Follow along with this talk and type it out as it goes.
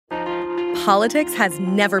Politics has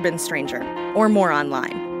never been stranger or more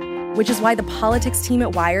online, which is why the politics team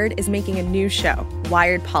at Wired is making a new show,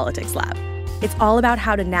 Wired Politics Lab. It's all about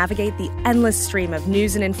how to navigate the endless stream of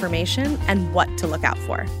news and information and what to look out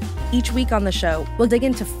for. Each week on the show, we'll dig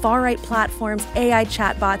into far-right platforms, AI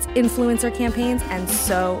chatbots, influencer campaigns, and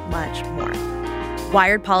so much more.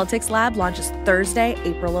 Wired Politics Lab launches Thursday,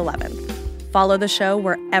 April 11th. Follow the show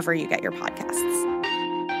wherever you get your podcasts.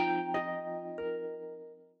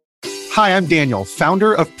 Hi, I'm Daniel,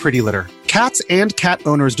 founder of Pretty Litter. Cats and cat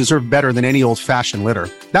owners deserve better than any old-fashioned litter.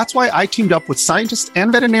 That's why I teamed up with scientists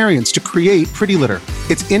and veterinarians to create Pretty Litter.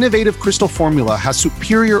 Its innovative crystal formula has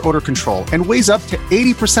superior odor control and weighs up to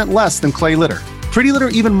 80% less than clay litter. Pretty Litter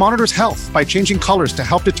even monitors health by changing colors to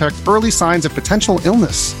help detect early signs of potential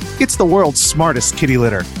illness. It's the world's smartest kitty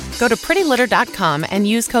litter. Go to prettylitter.com and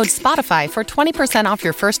use code SPOTIFY for 20% off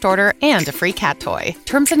your first order and a free cat toy.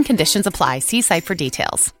 Terms and conditions apply. See site for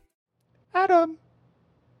details. Adam.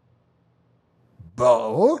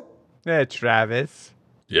 Bo? Hey, Travis.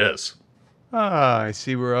 Yes. I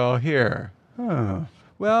see we're all here. Oh,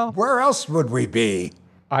 well. Where else would we be?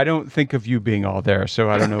 I don't think of you being all there, so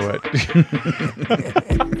I don't know what.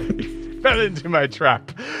 Fell into my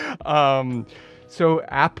trap. So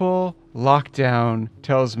Apple lockdown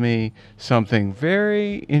tells me something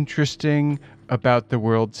very interesting about the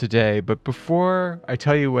world today. But before I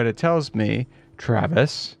tell you what it tells me,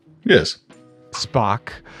 Travis. Yes.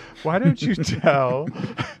 Spock, why don't you tell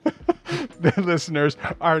the listeners,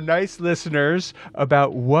 our nice listeners,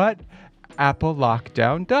 about what Apple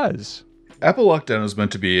Lockdown does? Apple Lockdown is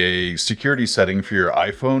meant to be a security setting for your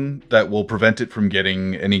iPhone that will prevent it from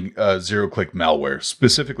getting any zero-click malware,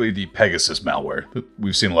 specifically the Pegasus malware that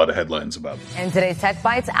we've seen a lot of headlines about. In today's Tech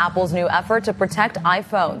Bites, Apple's new effort to protect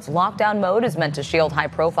iPhones. Lockdown mode is meant to shield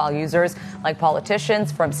high-profile users like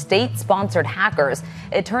politicians from state-sponsored hackers.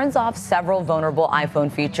 It turns off several vulnerable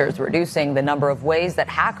iPhone features, reducing the number of ways that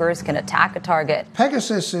hackers can attack a target.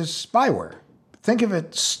 Pegasus is spyware. Think of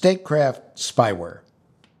it statecraft spyware.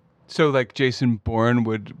 So, like Jason Bourne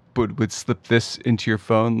would slip this into your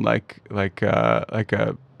phone, like a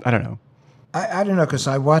I don't know. I don't know, because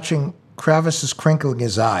I'm watching Kravis is crinkling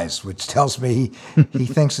his eyes, which tells me he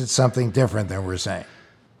thinks it's something different than we're saying.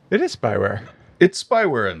 It is spyware. It's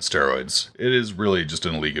spyware on steroids. It is really just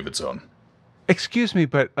in a league of its own. Excuse me,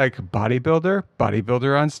 but like bodybuilder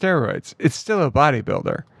on steroids. It's still a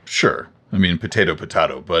bodybuilder. Sure. I mean, potato,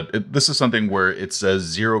 but this is something where it says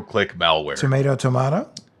zero-click malware. Tomato.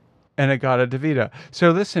 And Agata Davida.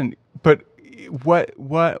 So listen, but why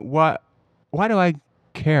do I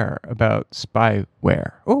care about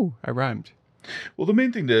spyware? Oh, I rhymed. Well, the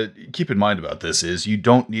main thing to keep in mind about this is you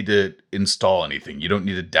don't need to install anything. You don't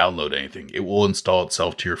need to download anything. It will install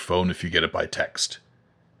itself to your phone if you get it by text.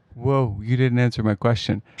 Whoa, you didn't answer my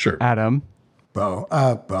question. Sure. Adam.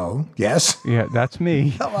 Bo, yes? Yeah, that's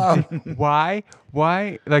me. Hello. Why,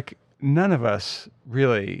 like, none of us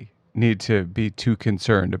really need to be too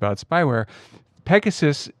concerned about spyware.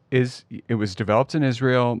 Pegasus was developed in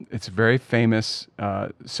Israel. It's a very famous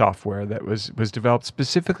software that was developed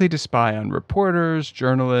specifically to spy on reporters,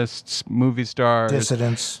 journalists, movie stars.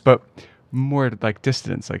 Dissidents. But more like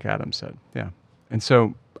dissidents, like Adam said. Yeah. And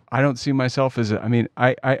so I don't see myself as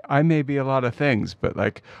I may be a lot of things, but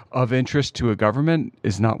like of interest to a government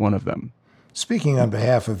is not one of them. Speaking on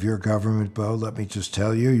behalf of your government, Bo, let me just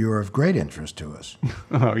tell you, you're of great interest to us.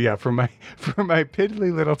 Oh yeah, for my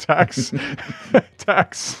piddly little tax.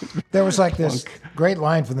 There was like this great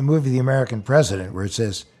line from the movie The American President where it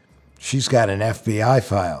says, "She's got an FBI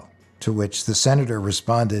file," to which the senator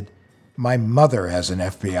responded, "My mother has an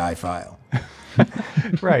FBI file."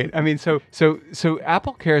 Right. I mean, so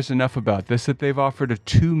Apple cares enough about this that they've offered a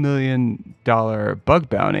 $2 million bug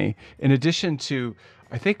bounty in addition to,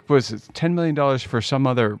 I think, was $10 million for some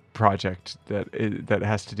other project that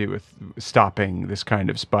has to do with stopping this kind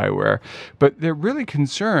of spyware. But they're really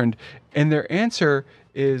concerned, and their answer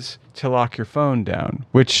is to lock your phone down,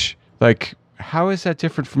 which, like, how is that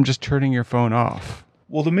different from just turning your phone off?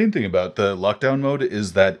 Well, the main thing about the lockdown mode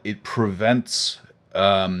is that it prevents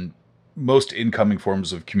most incoming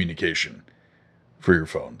forms of communication for your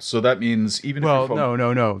phone. So that means even if your phone...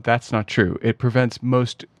 No, that's not true. It prevents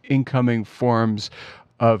most incoming forms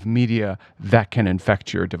of media that can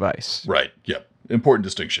infect your device. Right. Yep. Important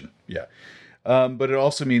distinction. Yeah. But it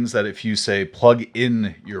also means that if you say plug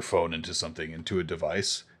in your phone into a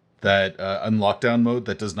device, that on lockdown mode,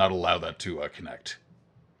 that does not allow that to connect.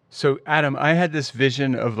 So, Adam, I had this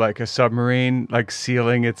vision of like a submarine, like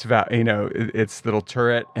sealing its, its little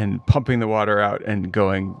turret and pumping the water out and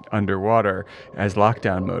going underwater as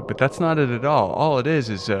lockdown mode. But that's not it at all. All it is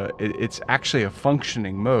it's actually a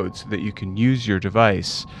functioning mode so that you can use your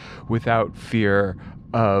device without fear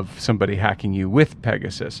of somebody hacking you with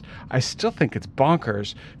Pegasus. I still think it's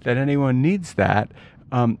bonkers that anyone needs that.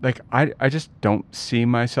 I just don't see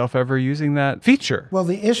myself ever using that feature. Well,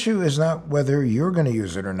 the issue is not whether you're going to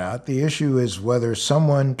use it or not. The issue is whether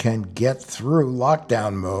someone can get through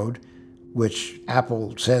lockdown mode, which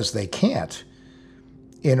Apple says they can't,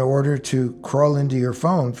 in order to crawl into your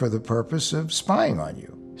phone for the purpose of spying on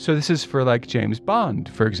you. So this is for like James Bond,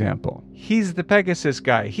 for example. He's the Pegasus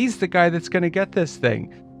guy. He's the guy that's going to get this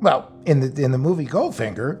thing. Well, in the movie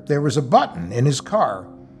Goldfinger, there was a button in his car.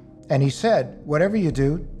 And he said, whatever you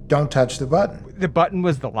do, don't touch the button. The button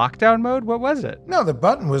was the lockdown mode? What was it? No, the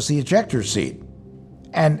button was the ejector seat.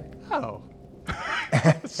 And oh.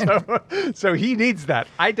 So he needs that.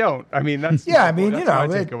 I don't. I mean, that's yeah. I mean,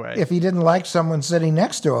 that's if he didn't like someone sitting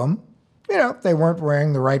next to him, they weren't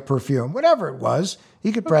wearing the right perfume, whatever it was,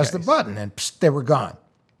 he could press the button and psst, they were gone.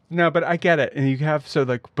 No, but I get it. And you have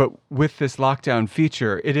but with this lockdown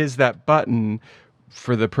feature, it is that button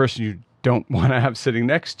for the person you don't want to have sitting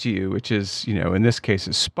next to you, which is, in this case,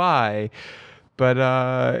 a spy. But,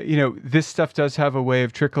 this stuff does have a way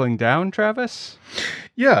of trickling down, Travis?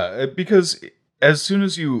 Yeah, because as soon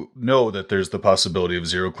as you know that there's the possibility of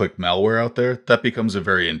zero-click malware out there, that becomes a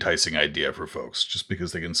very enticing idea for folks, just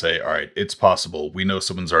because they can say, all right, it's possible. We know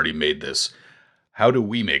someone's already made this. How do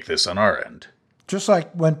we make this on our end? Just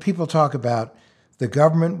like when people talk about the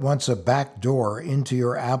government wants a back door into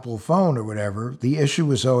your Apple phone or whatever, the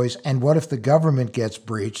issue is always, and what if the government gets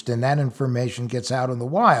breached and that information gets out in the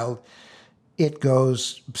wild? It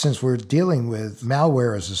goes, since we're dealing with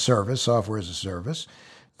malware as a service, software as a service,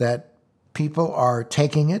 that people are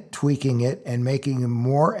taking it, tweaking it, and making it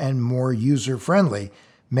more and more user-friendly,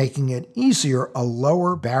 making it easier, a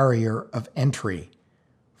lower barrier of entry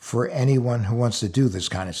for anyone who wants to do this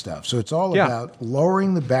kind of stuff. So it's all about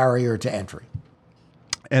lowering the barrier to entry.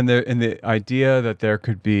 And the idea that there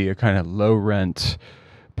could be a kind of low rent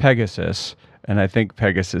Pegasus, and I think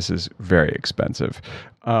Pegasus is very expensive,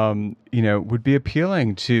 would be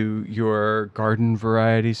appealing to your garden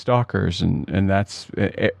variety stalkers, and that's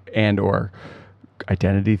or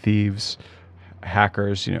identity thieves,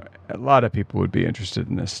 hackers. A lot of people would be interested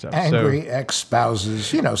in this stuff. Angry ex-spouses,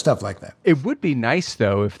 stuff like that. It would be nice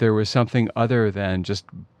though if there was something other than just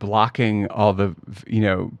blocking all the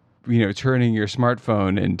turning your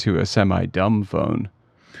smartphone into a semi-dumb phone.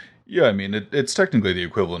 Yeah, I mean, it's technically the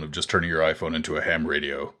equivalent of just turning your iPhone into a ham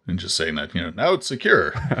radio and just saying that, now it's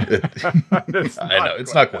secure. I know,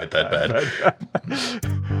 it's not quite that bad.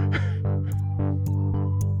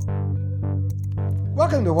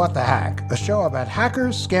 Welcome to What the Hack, a show about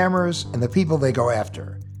hackers, scammers, and the people they go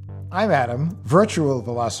after. I'm Adam, virtual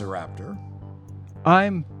velociraptor.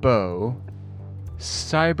 I'm Bo,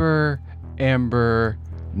 cyber amber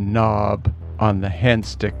knob on the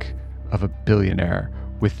handstick of a billionaire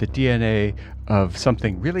with the DNA of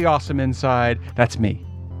something really awesome inside. That's me.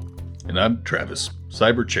 And I'm Travis,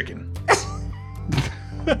 cyber chicken.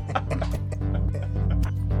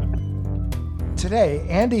 Today,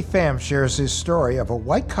 Andy Pham shares his story of a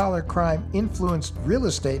white-collar crime-influenced real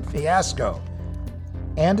estate fiasco.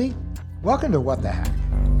 Andy, welcome to What the Hack.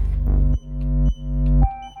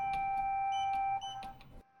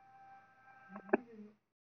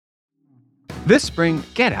 This spring,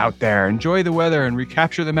 get out there, enjoy the weather, and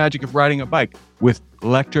recapture the magic of riding a bike with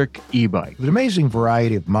electric e-bike. With an amazing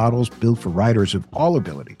variety of models built for riders of all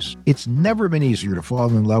abilities, it's never been easier to fall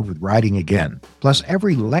in love with riding again. Plus,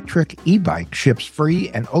 every electric e-bike ships free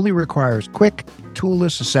and only requires quick,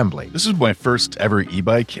 toolless assembly. This is my first ever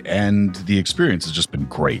e-bike, and the experience has just been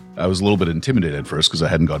great. I was a little bit intimidated at first because I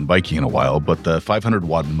hadn't gone biking in a while, but the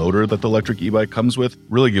 500-watt motor that the electric e-bike comes with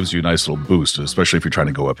really gives you a nice little boost, especially if you're trying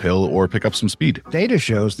to go uphill or pick up some speed. Data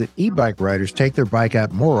shows that e-bike riders take their bike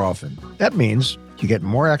out more often. That means you get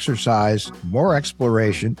more exercise, more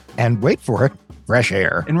exploration, and wait for it, fresh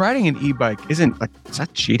air. And riding an e-bike it's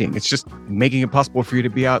not cheating. It's just making it possible for you to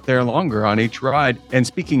be out there longer on each ride. And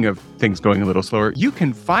speaking of things going a little slower, you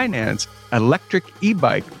can finance electric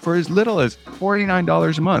e-bike for as little as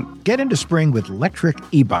 $49 a month. Get into spring with electric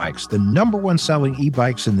e-bikes, the #1 selling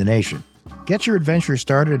e-bikes in the nation. Get your adventure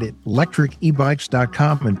started at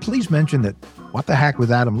electricebikes.com, and please mention that What the Hack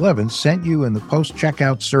with Adam Levin sent you in the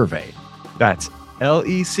post-checkout survey. That's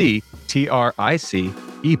LECTRIC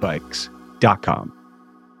ebikes.com.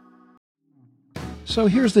 So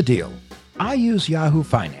here's the deal. I use Yahoo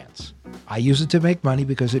Finance. I use it to make money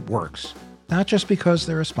because it works, not just because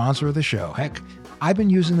they're a sponsor of the show. Heck, I've been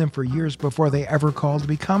using them for years before they ever called to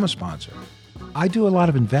become a sponsor. I do a lot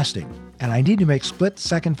of investing, and I need to make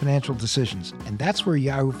split-second financial decisions, and that's where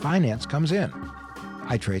Yahoo Finance comes in.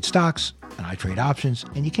 I trade stocks, and I trade options,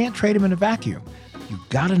 and you can't trade them in a vacuum. You've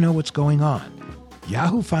got to know what's going on.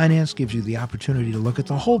 Yahoo Finance gives you the opportunity to look at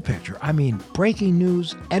the whole picture. I mean, breaking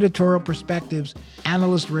news, editorial perspectives,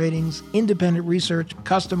 analyst ratings, independent research,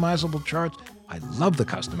 customizable charts. I love the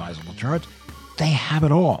customizable charts. They have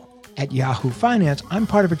it all. At Yahoo Finance, I'm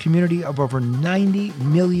part of a community of over 90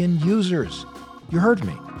 million users. You heard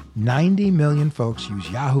me. 90 million folks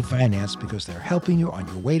use Yahoo Finance because they're helping you on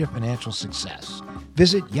your way to financial success.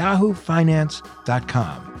 Visit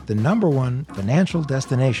yahoofinance.com, the #1 financial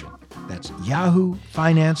destination. That's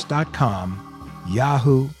yahoofinance.com,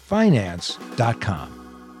 yahoofinance.com.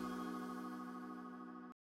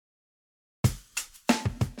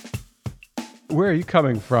 Where are you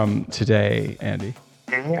coming from today, Andy?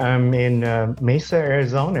 I'm in Mesa,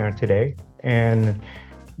 Arizona today, and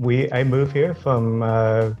I moved here from.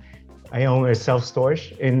 I own a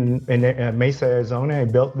self-storage in Mesa, Arizona. I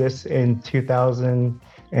built this in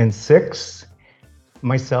 2006.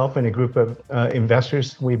 Myself and a group of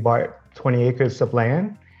investors, we bought 20 acres of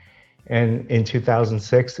land, and in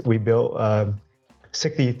 2006 we built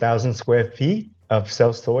 60,000 square feet of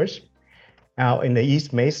self-storage out in the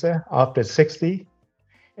East Mesa off the 60.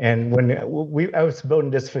 And when I was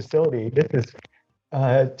building this facility, this is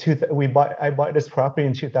I bought this property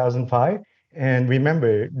in 2005. And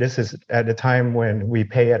remember, this is at the time when we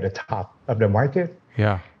pay at the top of the market.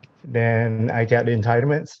 Yeah. Then I got the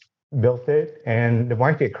entitlements, built it, and the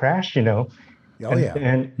market crashed, Oh, yeah.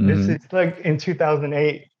 And this is like in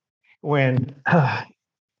 2008 when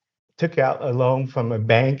took out a loan from a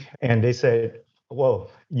bank, and they said, whoa,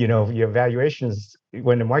 your valuations,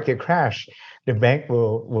 when the market crashed, the bank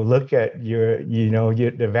will look at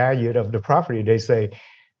the value of the property. They say,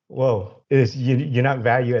 whoa, you're not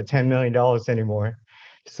valued at $10 million anymore.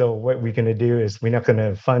 So what we're going to do is we're not going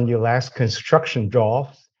to fund your last construction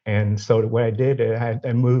draw. And so what I did, I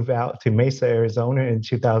moved out to Mesa, Arizona in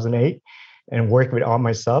 2008 and worked with all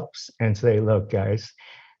my subs and say, look, guys,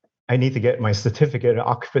 I need to get my certificate of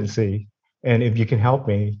occupancy. And if you can help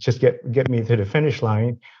me, just get me to the finish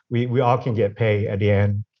line. We all can get paid at the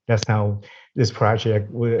end. That's how this project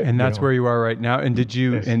would. And that's where you are right now. And did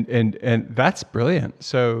you? Yes. And that's brilliant.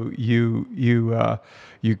 So you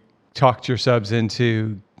talked your subs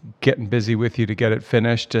into getting busy with you to get it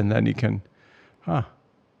finished, and then you can,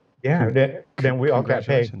 Yeah. Then we all got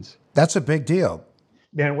paid. That's a big deal.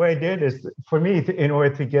 Then what I did is, for me, in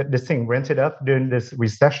order to get this thing rented up during this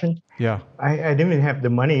recession, yeah, I didn't even have the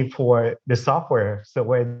money for the software. So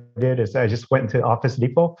what I did is I just went into Office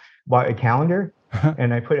Depot, bought a calendar,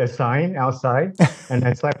 and I put a sign outside, and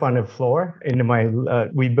I slept on the floor.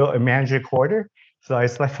 We built a manager quarter, so I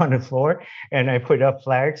slept on the floor, and I put up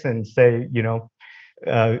flags and say,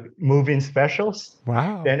 move-in specials.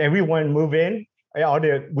 Wow. Then everyone move in.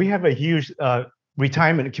 We have a huge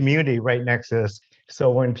retirement community right next to us. So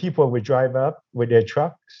when people would drive up with their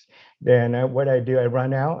trucks, then what I do, I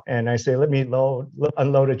run out and I say, let me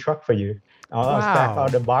unload a truck for you. I'll stack all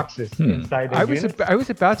the boxes inside the unit. I was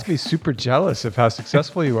about to be super jealous of how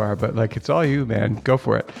successful you are, but it's all you, man. Go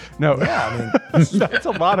for it. No, Yeah, that's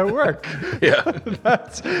a lot of work. Yeah.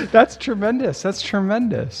 That's tremendous. That's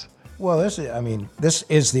tremendous. well, this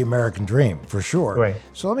is the American dream for sure. Right.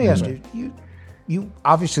 So let me ask you, you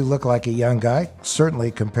obviously look like a young guy, certainly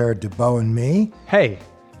compared to Bo and me. Hey,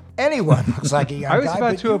 Anyone looks like a young guy. I was about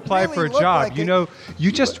but to you apply really for a look job. like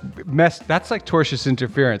You just messed. That's like tortious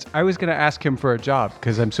interference. I was going to ask him for a job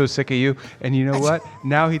because I'm so sick of you. And you know what?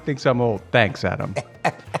 Now he thinks I'm old. Thanks, Adam.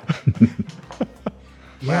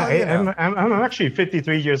 Yeah, I'm actually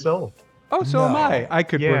 53 years old. Oh, so am I. I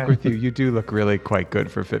could Yeah. work with you. You do look really quite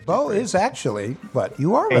good for 50. Bo is actually, but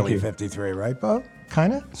you are Thank really you. 53, right, Bo?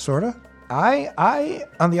 Kind of, sort of. I,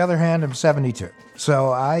 on the other hand, am 72.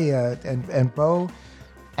 So and Bo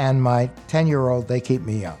and my 10-year-old, they keep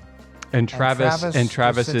me young. And Travis just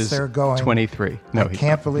sits is there going, 23. No, I he's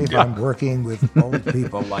can't not. believe I'm working with old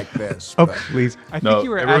people like this. Oh, but- please. I No, think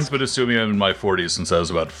you were everyone's asking. been assuming I'm in my 40s since I was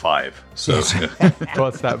about 5. So Well,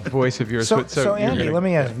 it's that voice of yours. So you're Andy, gonna- let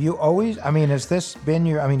me ask, have you always, has this been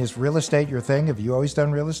is real estate your thing? Have you always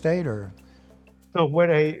done real estate or? So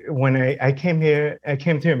when I came here, I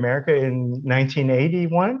came to America in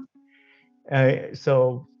 1981.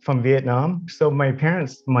 So from Vietnam. So my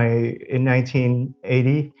parents, in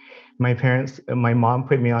 1980, my mom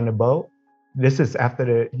put me on a boat. This is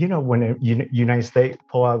after when the United States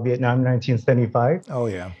pulled out of Vietnam in 1975. Oh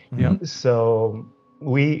yeah. Yeah. So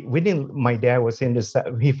we didn't. My dad was in the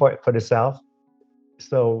South. He fought for the South,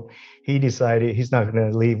 so he decided he's not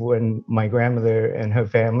going to leave when my grandmother and her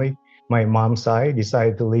family, my mom's side,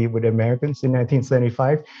 decided to leave with the Americans in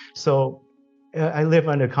 1975. So I lived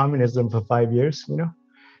under communism for 5 years,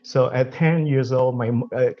 So at 10 years old,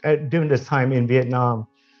 during this time in Vietnam,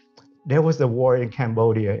 there was a war in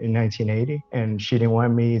Cambodia in 1980, and she didn't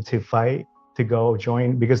want me to fight, to go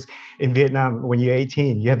join, because in Vietnam, when you're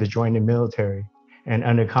 18, you have to join the military. And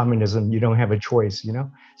under communism, you don't have a choice,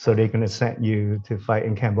 So they're going to send you to fight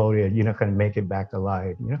in Cambodia. You're not going to make it back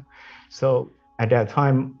alive, So at that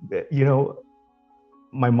time,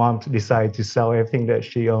 my mom decided to sell everything that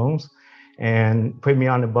she owns and put me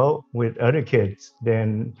on a boat with other kids.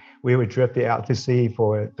 Then we were drifted out to sea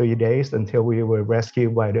for 3 days until we were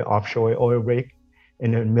rescued by the offshore oil rig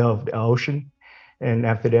in the middle of the ocean. And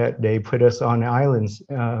after that, they put us on the islands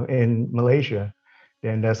in Malaysia.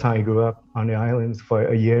 And that's how I grew up on the islands for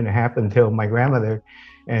a year and a half until my grandmother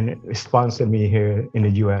and sponsored me here in the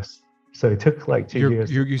U.S. So it took like 2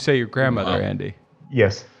 years. You say your grandmother, Andy?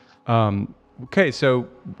 Yes. Okay, so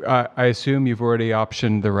I assume you've already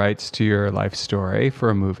optioned the rights to your life story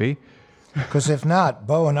for a movie. Because if not,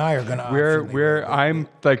 Bo and I are going to.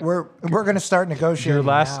 We're going to start negotiating. Your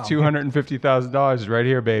last $250,000 is right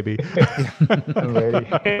here, baby. I'm ready.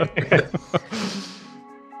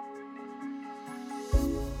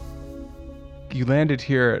 You landed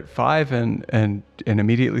here at 5 and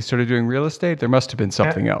immediately started doing real estate? There must have been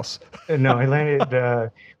something else. No, I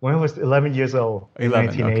landed when I was 11 years old in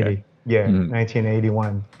 1980. Okay. Yeah,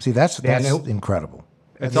 1981. See, that's incredible.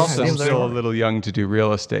 It's also still a little young to do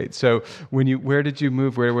real estate. So where did you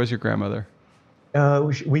move? Where was your grandmother?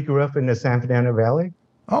 We grew up in the San Fernando Valley.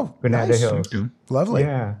 Oh, Granada nice. Hills. Lovely.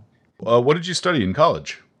 Yeah. What did you study in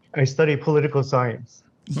college? I studied political science.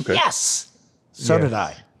 Okay. Yes. So did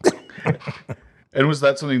I. And was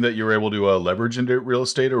that something that you were able to leverage into real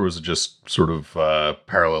estate, or was it just sort of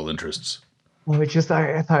parallel interests? Well, it's just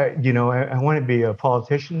I thought, I want to be a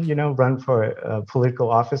politician, run for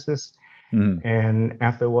political offices. Mm. And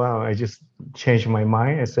after a while, I just changed my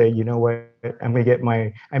mind and say, you know what, I'm going to get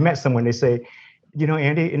I met someone, they say,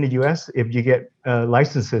 Andy, in the U.S., if you get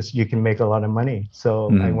licenses, you can make a lot of money.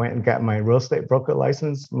 So I went and got my real estate broker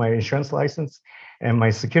license, my insurance license, and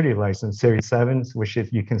my security license, Series 7, which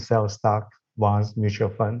is you can sell stock, bonds, mutual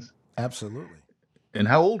funds. Absolutely. And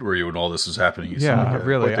how old were you when all this was happening?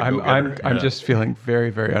 Really. I'm just feeling very,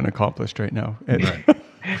 very unaccomplished right now.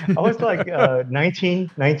 I was like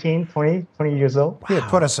 19, 20 years old. Wow. You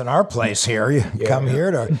put us in our place here. You come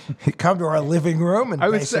to our living room. And I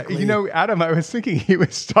was, Adam, I was thinking he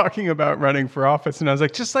was talking about running for office, and I was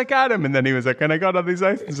like, just like Adam. And then he was like, and I got all these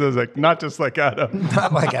licenses. I was like, not just like Adam.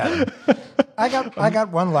 Not like Adam. I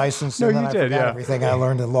got one license, and then I forgot everything I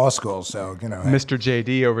learned in law school. So Mr.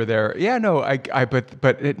 JD over there. Yeah, no,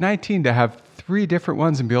 but at 19 to have 3 different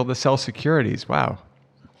ones and be able to sell securities. Wow.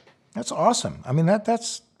 That's awesome. I mean,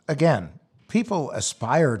 that's again, people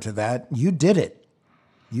aspire to that. You did it.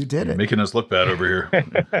 You're making us look bad over here.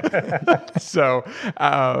 So,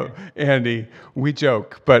 Andy, we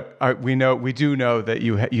joke, but we do know that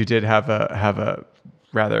you did have a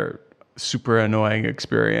rather super annoying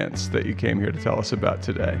experience that you came here to tell us about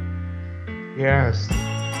today. Yes.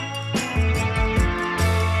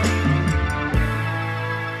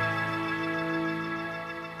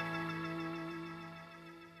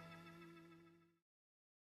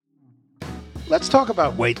 Let's talk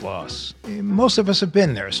about weight loss. Most of us have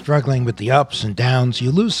been there, struggling with the ups and downs. You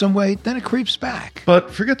lose some weight, then it creeps back. But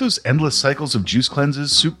forget those endless cycles of juice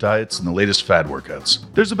cleanses, soup diets, and the latest fad workouts.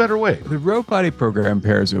 There's a better way. The Rogue Body program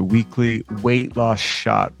pairs a weekly weight loss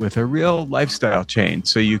shot with a real lifestyle change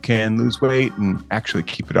so you can lose weight and actually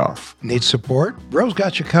keep it off. Need support? Ro's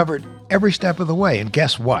got you covered every step of the way, and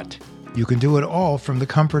guess what? You can do it all from the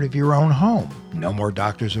comfort of your own home. No more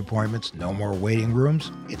doctor's appointments, no more waiting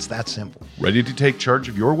rooms. It's that simple. Ready to take charge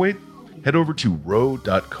of your weight? Head over to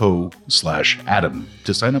ro.co/Adam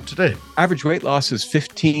to sign up today. Average weight loss is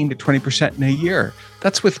 15 to 20% in a year.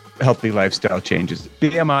 That's with healthy lifestyle changes.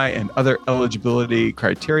 BMI and other eligibility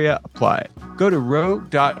criteria apply. Go to ro.co/Adam.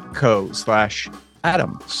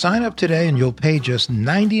 Sign up today and you'll pay just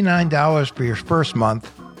 $99 for your first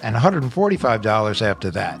month and $145 after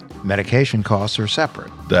that. Medication costs are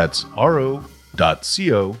separate. That's ro.co/ADAM.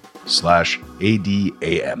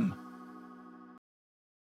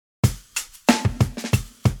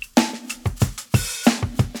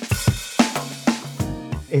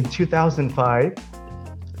 In 2005,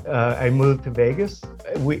 I moved to Vegas.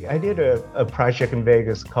 I did a project in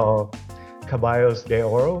Vegas called Caballos de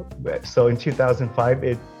Oro. So in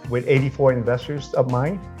 2005, with 84 investors of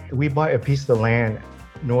mine, we bought a piece of land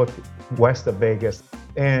northwest of Vegas.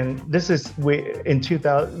 And this is in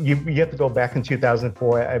 2000. You have to go back in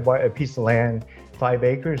 2004. I bought a piece of land, 5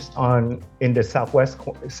 acres in the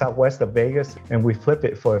southwest of Vegas, and we flipped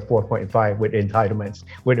it for 4.5 with entitlements,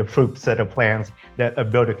 with a approved set of plans that a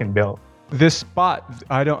builder can build. This spot,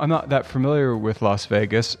 I'm not that familiar with Las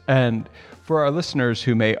Vegas, and for our listeners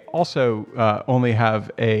who may also only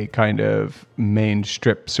have a kind of main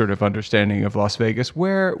strip sort of understanding of Las Vegas,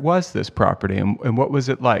 where was this property and what was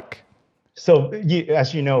it like? So,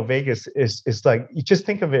 as you know, Vegas is like, you just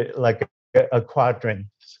think of it like a quadrant.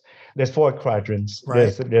 There's 4 quadrants.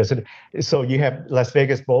 Right. So you have Las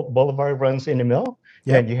Vegas Boulevard runs in the middle,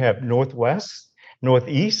 and you have northwest,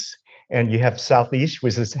 northeast, and you have southeast,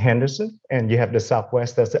 which is Henderson, and you have the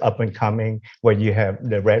southwest, that's the up and coming, where you have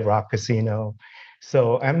the Red Rock Casino.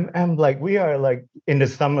 So I'm like, we are like in the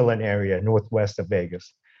Summerlin area, northwest of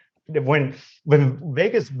Vegas. When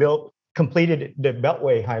Vegas completed the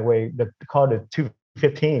Beltway Highway, called it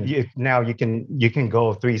 215. Now you can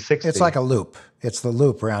go 360. It's like a loop. It's the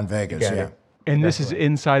loop around Vegas. Yeah. And this is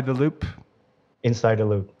inside the loop? Inside the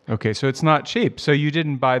loop. Okay, so it's not cheap. So you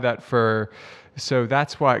didn't buy that so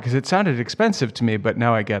that's why, because it sounded expensive to me, but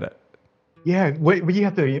now I get it. Yeah, what you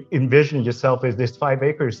have to envision yourself is this 5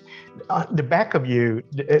 acres. The back of you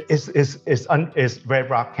is Red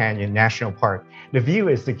Rock Canyon National Park. The view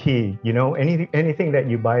is the key. You know, anything that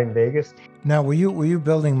you buy in Vegas. Now, were you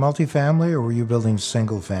building multifamily or were you building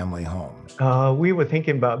single family homes? We were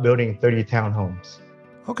thinking about building 30 townhomes.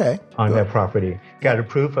 Okay. On that property. Got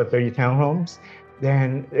approved for 30 townhomes.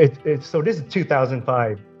 Then so this is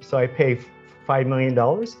 2005. So I paid $5 million.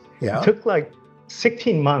 Yeah. It took like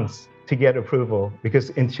 16 months to get approval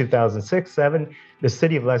because in 2006-07, the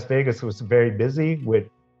city of Las Vegas was very busy with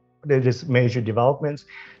this major developments.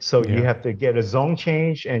 So you have to get a zone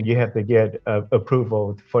change and you have to get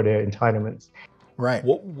approval for their entitlements. Right.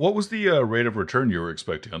 What was the rate of return you were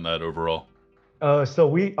expecting on that overall?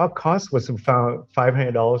 So our cost was about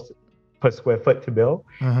 $500 per square foot to build.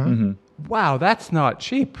 Mm-hmm. Mm-hmm. Wow, that's not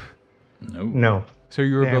cheap. No. So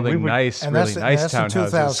you were building really nice townhouses. That's in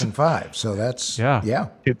 2005. So that's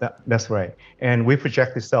That's right. And we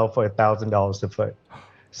project to sell for $1,000 a foot.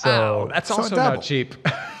 So that's also not cheap.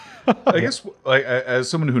 I guess, as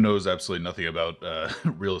someone who knows absolutely nothing about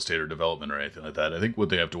real estate or development or anything like that, I think what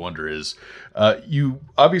they have to wonder is, you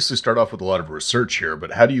obviously start off with a lot of research here,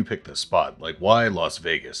 but how do you pick the spot? Like, why Las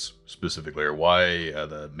Vegas specifically, or why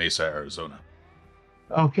the Mesa, Arizona?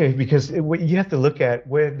 Okay, because you have to look at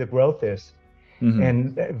where the growth is. Mm-hmm.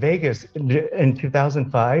 And Vegas in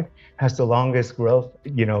 2005 has the longest growth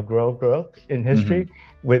in history. Mm-hmm.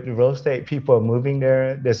 With real estate, people are moving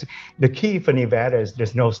there. The key for Nevada is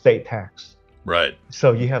there's no state tax. Right.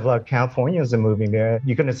 So you have a lot of Californians are moving there.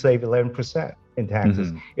 You're going to save 11% in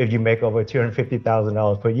taxes if you make over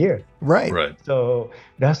 $250,000 per year. Right. Right. So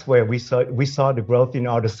that's where we saw the growth in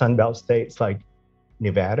all the Sunbelt states like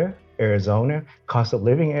Nevada, Arizona. Cost of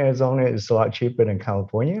living in Arizona is a lot cheaper than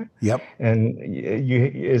California. Yep. And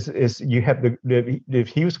you have the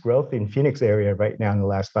huge growth in Phoenix area right now in the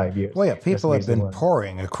last 5 years. Well, yeah, people have been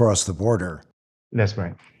pouring across the border. That's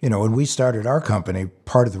right. You know, when we started our company,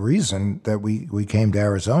 part of the reason that we came to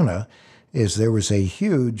Arizona is there was a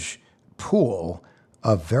huge pool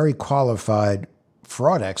of very qualified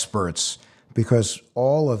fraud experts because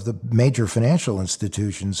all of the major financial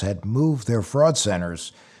institutions had moved their fraud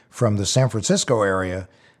centers from the San Francisco area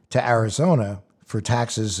to Arizona for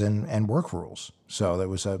taxes and work rules. So there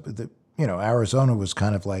was Arizona was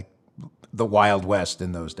kind of like the Wild West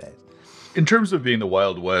in those days. In terms of being the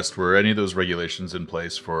Wild West, were any of those regulations in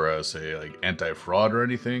place for, say, like anti-fraud or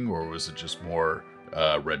anything, or was it just more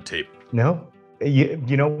red tape? No.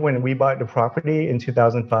 You know, when we bought the property in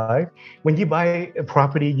 2005, when you buy a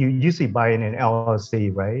property, you usually buy in an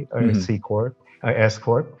LLC, right? Or a C Corp, or S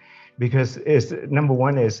Corp. Because number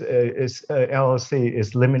one is LLC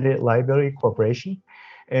is limited liability corporation,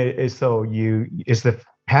 it's the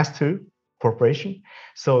pass-through corporation.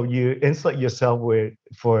 So you insulate yourself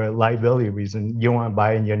for a liability reason. You don't want to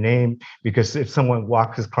buy in your name because if someone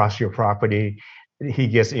walks across your property, he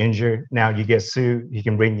gets injured. Now you get sued. He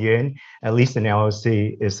can bring you in. At least an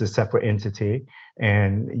LLC is a separate entity,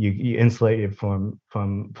 and you insulate it from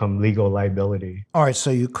legal liability. All right. So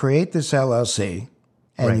you create this LLC.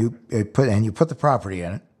 And you put the property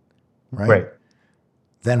in it, right? Right.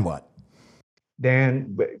 Then what?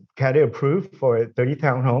 Then got it approved for 30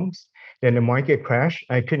 townhomes. Then the market crashed.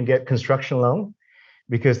 I couldn't get construction loan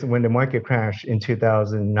because when the market crashed in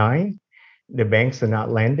 2009, the banks are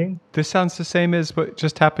not lending. This sounds the same as what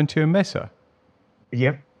just happened to in Mesa.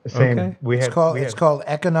 Yep, the same. Okay. It's called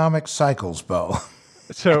economic cycles, Bo.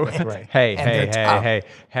 So, Right.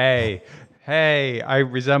 hey, I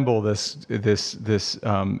resemble this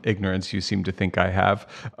ignorance you seem to think I have.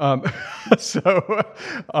 But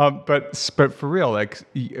for real, like,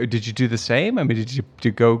 did you do the same? I mean, did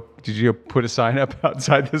you put a sign up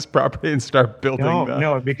outside this property and start building?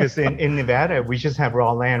 No, because in Nevada, we just have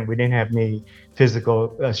raw land. We didn't have any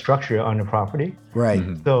physical structure on the property. Right.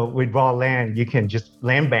 So with raw land, you can just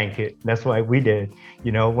land bank it. That's what we did.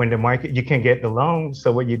 You know, when the market, you can get the loan.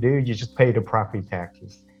 So what you do, you just pay the property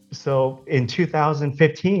taxes. So in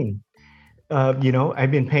 2015,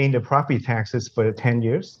 I've been paying the property taxes for 10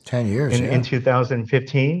 years. 10 years, In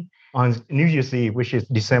 2015, on New Year's Eve, which is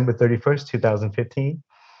December 31st, 2015,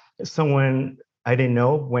 someone I didn't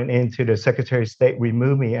know went into the Secretary of State,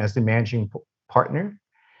 removed me as the managing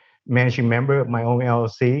member of my own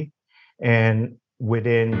LLC. And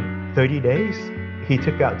within 30 days, he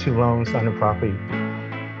took out 2 loans on the property.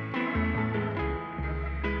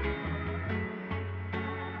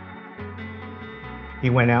 He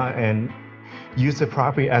went out and used the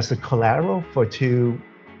property as a collateral for 2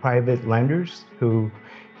 private lenders who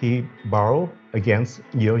he borrowed against,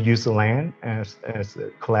 use the land as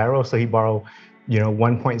collateral. So he borrowed,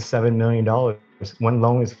 $1.7 million. One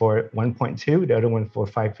loan is for 1.2, the other one for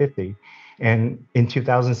 550. And in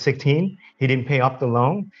 2016, he didn't pay off the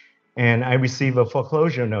loan, and I received a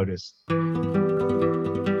foreclosure notice.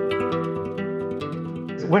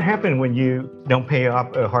 What happened when you don't pay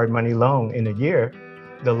off a hard money loan in a year?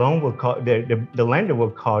 The loan will call the lender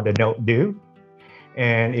will call the note due,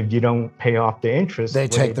 and if you don't pay off the interest, they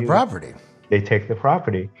take the property. They take the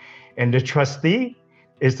property, and the trustee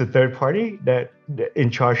is the third party that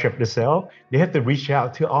in charge of the sale. They have to reach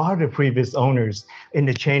out to all the previous owners in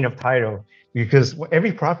the chain of title, because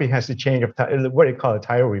every property has a chain of title, what they call a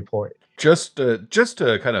title report. Just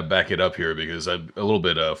to kind of back it up here, because I'm a little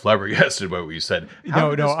bit flabbergasted by what you said.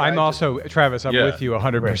 No, I'm also, Travis, I'm with you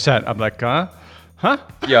 100%. I'm like, huh?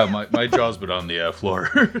 Yeah, my jaw's been on the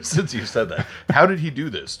floor since you said that. How did he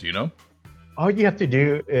do this? Do you know? All you have to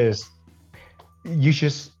do is,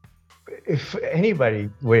 if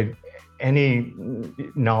anybody with any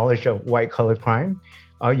knowledge of white-collar crime,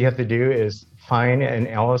 all you have to do is find an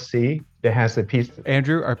LLC that has a piece.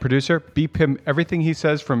 Andrew, our producer, beep him everything he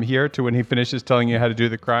says from here to when he finishes telling you how to do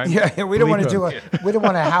the crime. Yeah, we don't want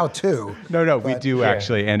a how-to. No, we do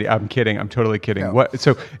actually, Andy. I'm kidding. I'm totally kidding. No. What?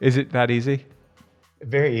 So is it that easy?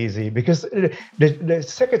 Very easy, because the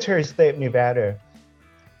Secretary of State of Nevada,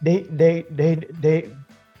 their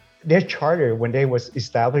charter, when they was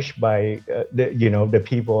established by the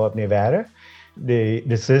people of Nevada,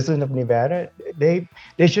 the citizens of Nevada, they're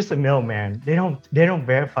just a middleman. They don't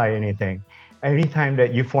verify anything. Anytime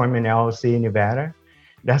that you form an LLC in Nevada,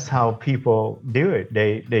 that's how people do it.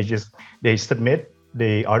 They submit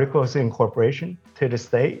the articles of incorporation to the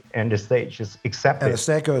state, and the state just accepts it. And the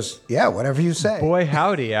state goes, yeah, whatever you say. Boy,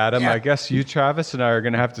 howdy, Adam. Yeah. I guess you, Travis, and I are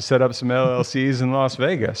going to have to set up some LLCs in Las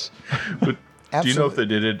Vegas. But do you know if they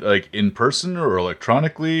did it like in person or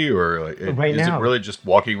electronically, or like, is it really just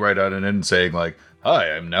walking right out and saying like,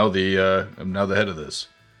 "Hi, I'm now the head of this"?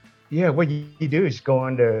 Yeah, what you do is go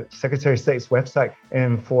on the Secretary of State's website,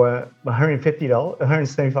 and for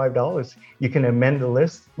 $175, you can amend the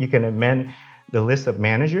list. You can amend the list of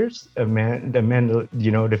managers, amend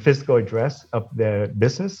the physical address of the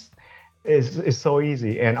business. It's so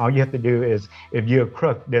easy, and all you have to do is, if you're a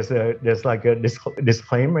crook, there's like a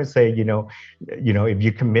disclaimer say, if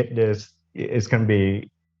you commit this, it's going to be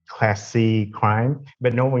Class C crime,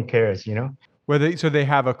 but no one cares, Well, so they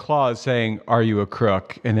have a clause saying, "Are you a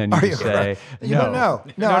crook?" And then you say, "No,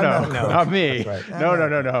 not me. Right.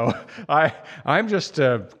 No. I'm just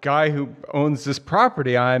a guy who owns this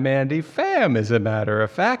property. I'm Andy Pham, as a matter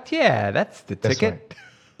of fact. Yeah, that's the ticket." Right.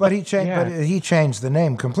 But he changed the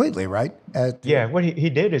name completely, right? What he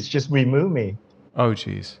did is just remove me. Oh,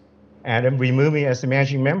 geez. And remove me as a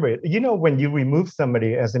managing member. When you remove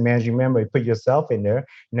somebody as a managing member, you put yourself in there,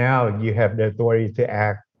 now you have the authority to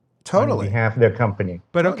act totally on behalf of their company.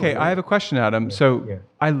 But okay, I have a question, Adam.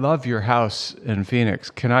 I love your house in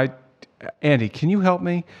Phoenix. Andy, can you help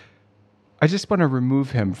me? I just want to remove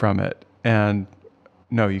him from it. And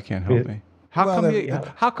no, you can't help me.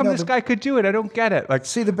 How come this guy could do it? I don't get it. Like,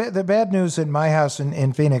 see, the bad news in my house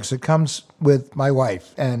in Phoenix, it comes with my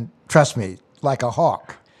wife, and trust me, like a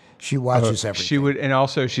hawk, she watches everything. She would, and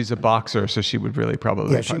also she's a boxer, so she would really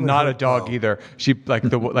probably not a dog either. She like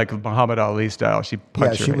Muhammad Ali style. She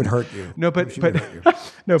punch. Yeah, she would hurt you. No, but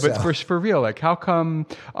for real, like, how come?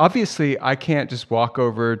 Obviously, I can't just walk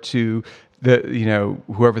over to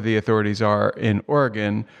whoever the authorities are in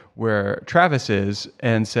Oregon where Travis is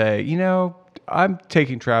and say, I'm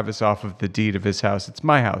taking Travis off of the deed of his house. It's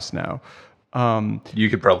my house now. You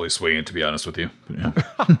could probably swing it, to be honest with you. But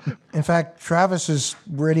yeah. In fact, Travis is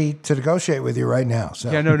ready to negotiate with you right now.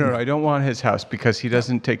 So. Yeah, no. I don't want his house because he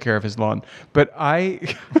doesn't take care of his lawn. But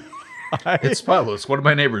It's spotless. One of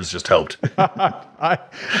my neighbors just helped.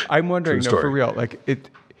 I'm wondering, no, for real, like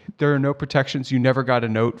there are no protections. You never got a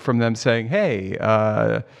note from them saying,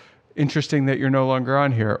 hey, interesting that you're no longer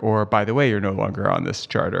on here, or by the way, you're no longer on this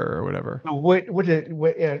charter or whatever.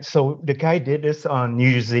 So the guy did this on New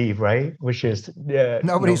Year's Eve, right? Which is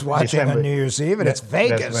nobody's watching December. On New Year's Eve, and it's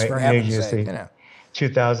Vegas, right, for New heaven's Year's sake. Eve. You know.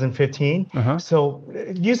 2015. So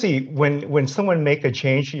usually when someone make a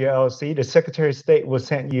change to your LLC, the Secretary of State will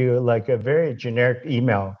send you like a very generic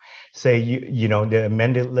email, say you know the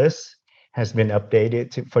amended list has been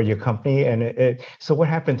updated for your company. And so what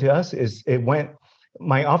happened to us is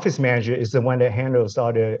my office manager is the one that handles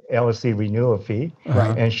all the LLC renewal fee,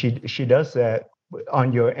 right? And she does that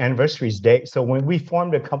on your anniversary's date. So when we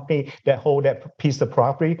formed a company that hold that piece of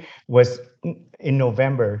property was in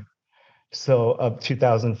November of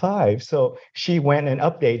 2005. So she went and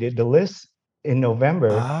updated the list in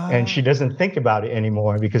November, and she doesn't think about it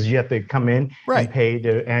anymore because you have to come in and pay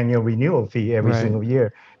the annual renewal fee every single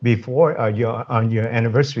year before on your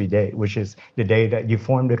anniversary date, which is the day that you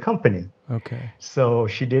formed the company. Okay. So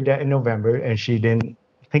she did that in November, and she didn't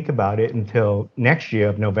think about it until next year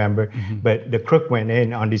of November. But the crook went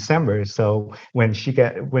in on December. So when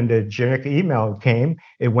the generic email came,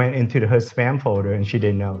 it went into her spam folder, and she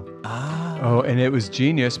didn't know. Oh, and it was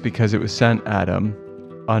genius because it was sent, Adam,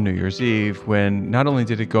 on New Year's Eve, when not only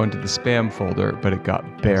did it go into the spam folder, but it got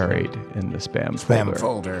buried in the spam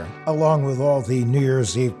folder. Along with all the New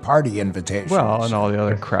Year's Eve party invitations. Well, and all the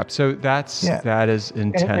other crap. So that is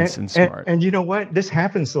intense and smart. And you know what? This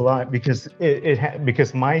happens a lot because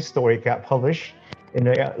because my story got published in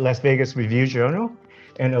the Las Vegas Review-Journal,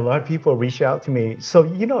 and a lot of people reach out to me. So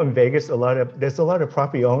in Vegas, there's a lot of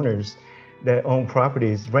property owners that own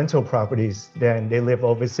properties, rental properties, then they live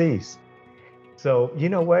overseas. So you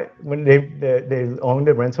know what? When they own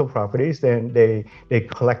the rental properties, then they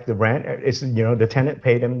collect the rent. It's the tenant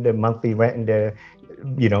paid them the monthly rent in their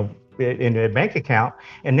in their bank account.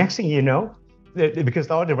 And next thing you know, because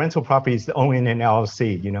all the rental properties own in an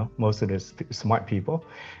LLC, most of the smart people.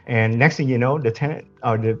 And next thing you know, the tenant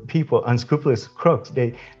or the people, unscrupulous crooks,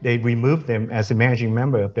 they remove them as a managing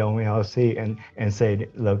member of their own LLC and say,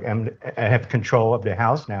 look, I have control of the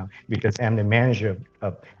house now because I'm the manager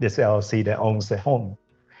of this LLC that owns the home.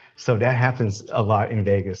 So that happens a lot in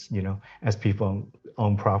Vegas, as people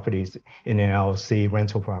own properties in an LLC,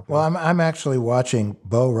 rental property. Well, I'm actually watching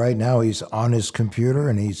Bo right now. He's on his computer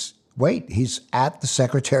and he's at the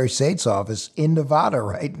Secretary of State's office in Nevada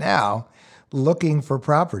right now looking for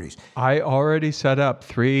properties. I already set up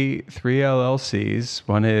three LLCs.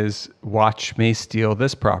 One is Watch Me Steal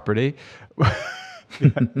This Property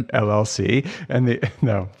LLC, and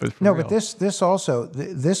but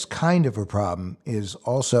this kind of a problem is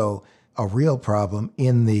also a real problem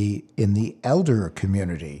in the elder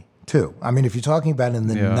community too. I mean, if you're talking about in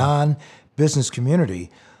the non-business community,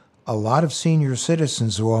 a lot of senior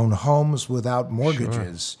citizens who own homes without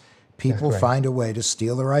mortgages, people find a way to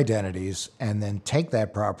steal their identities and then take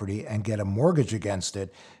that property and get a mortgage against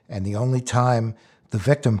it. And the only time the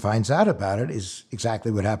victim finds out about it is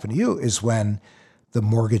exactly what happened to you, is when the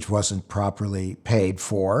mortgage wasn't properly paid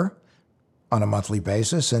for on a monthly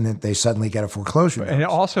basis, and then they suddenly get a foreclosure notice.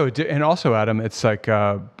 And also, Adam, it's like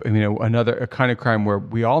another kind of crime where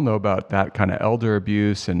we all know about that kind of elder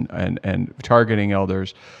abuse and targeting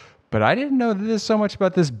elders. But I didn't know that there's so much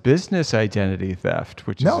about this business identity theft,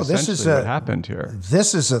 which is essentially what happened here.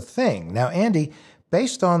 This is a thing. Now, Andy,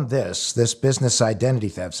 based on this business identity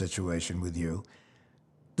theft situation with you,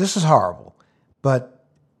 this is horrible. But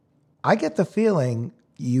I get the feeling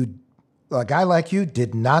a guy like you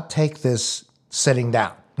did not take this sitting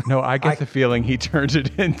down. No, I get the feeling he turned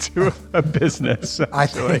it into a business.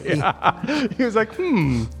 Actually. He was like,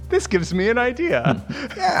 this gives me an idea.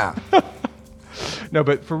 Yeah. No,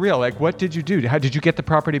 but for real, like, what did you do? How did you get the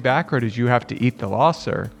property back, or did you have to eat the loss,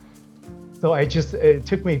 or? So it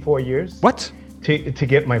took me 4 years. What? To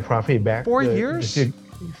get my property back. 4 years?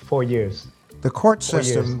 4 years. The court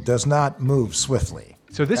system does not move swiftly.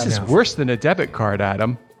 So this is worse than a debit card,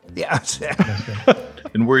 Adam. Yes.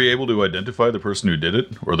 And were you able to identify the person who did it,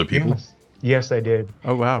 or the people? Yes, I did.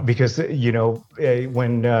 Oh, wow. Because,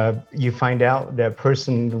 when you find out that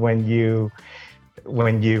person when you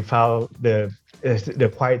file the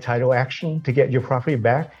the quiet title action to get your property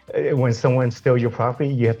back. When someone steals your property,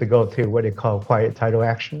 you have to go through what they call quiet title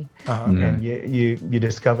action. And you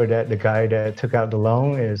discover that the guy that took out the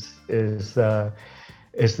loan is the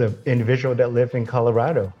individual that lived in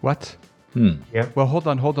Colorado. What? Yeah. Well, hold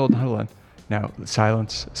on. Now,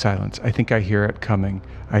 silence. I think I hear it coming.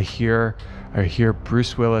 I hear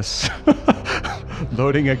Bruce Willis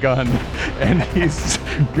loading a gun, and he's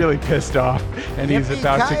really pissed off, and he's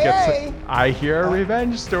about to get. I hear a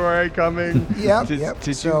revenge story coming.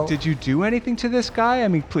 Did you do anything to this guy? I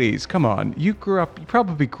mean, please, come on. You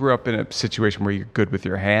probably grew up in a situation where you're good with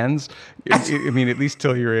your hands. I mean, at least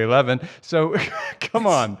till you're 11. So, come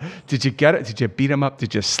on. Did you get it? Did you beat him up?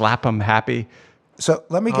 Did you slap him happy? So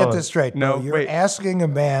let me get this straight. No, you're asking a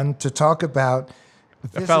man to talk about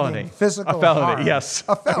a felony. Physical felony, harm. yes.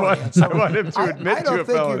 A felony. I want him to admit I to don't a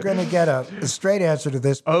think felony. you're going to get a straight answer to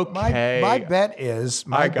this. Okay. My bet is,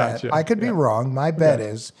 I could be wrong. My bet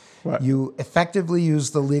is you effectively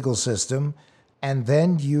use the legal system and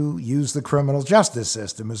then you use the criminal justice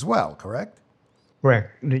system as well, correct?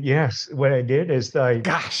 Correct. Yes. What I did is going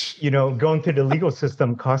through the legal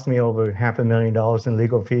system cost me over $500,000 in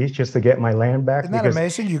legal fees just to get my land back. Isn't that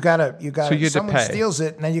amazing? You gotta someone pay. steals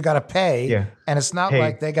it and then you gotta pay. And it's not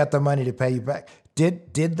like they got the money to pay you back.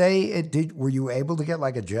 Were you able to get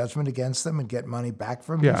like a judgment against them and get money back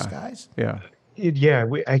from these guys?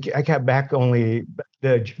 I got back only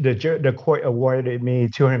the court awarded me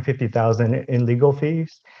 $250,000 in legal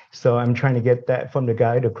fees. So I'm trying to get that from the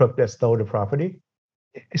crook that stole the property.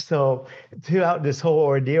 So throughout this whole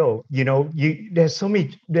ordeal, there's so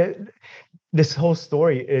many. This whole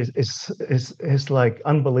story is like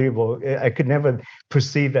unbelievable. I could never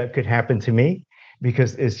perceive that could happen to me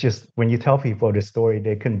because it's just when you tell people the story,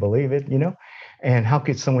 they couldn't believe it, And how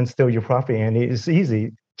could someone steal your property? And it's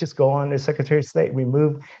easy. Just go on the Secretary of State,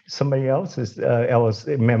 remove somebody else's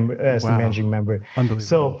LLC member as the managing member.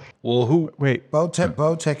 Unbelievable. So,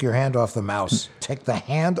 Bo, take your hand off the mouse. Take the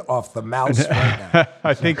hand off the mouse right now.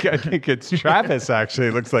 I think it's Travis. Actually,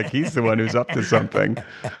 it looks like he's the one who's up to something.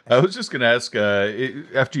 I was just going to ask,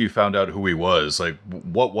 after you found out who he was, like,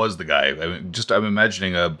 what was the guy? I mean, I'm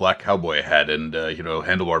imagining a black cowboy hat and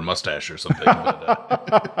handlebar mustache or something.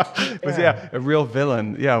 Was a real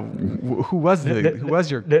villain? Yeah. Who was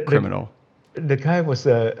your criminal? The guy was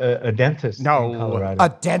a dentist in Colorado. A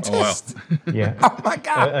dentist? Oh, wow. Yeah. Oh my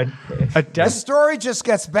God. The story just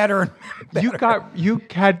gets better and better. You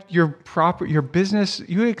had your business,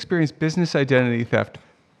 you experienced business identity theft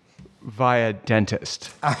via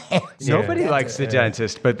dentist. Nobody likes the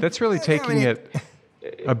dentist, but that's really taking it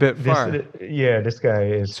a bit far. This guy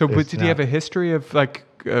is. So, but did he have a history of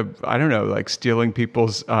I don't know, like stealing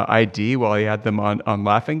people's ID while he had them on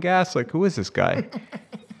laughing gas? Like, who is this guy?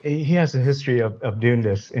 He has a history of doing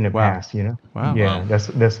this in the past, Wow. Yeah, that's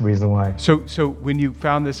the reason why. So when you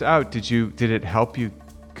found this out, did it help you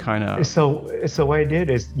kind of? So what I did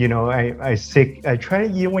is, I try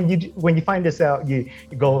to, when you find this out, you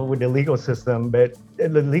go with the legal system, but the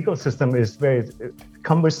legal system is very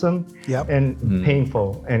cumbersome and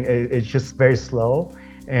painful, and it's just very slow.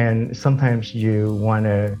 And sometimes you want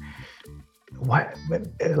to,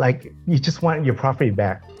 you just want your property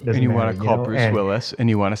back. And you want to call Bruce Willis, and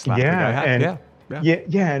you want to slap the guy.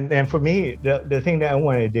 And for me, the thing that I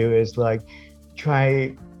want to do is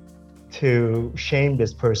try to shame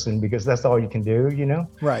this person because that's all you can do,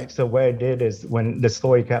 Right. So what I did is when the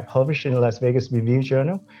story got published in the Las Vegas Review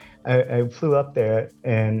Journal, I flew up there,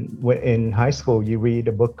 and in high school, you read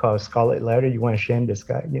a book called Scarlet Letter. You want to shame this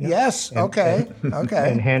guy, Yes. Okay.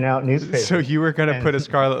 And hand out newspapers. So you were going to put a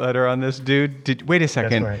scarlet letter on this dude? Wait a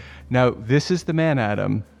second. That's right. Now, this is the man,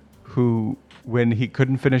 Adam, who, when he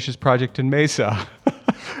couldn't finish his project in Mesa,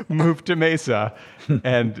 moved to Mesa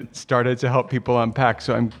and started to help people unpack.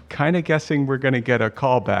 So I'm kind of guessing we're going to get a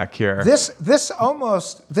call back here. This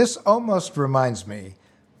almost reminds me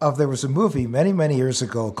of, there was a movie many, many years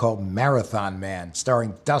ago called Marathon Man,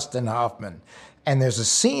 starring Dustin Hoffman. And there's a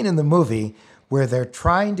scene in the movie where they're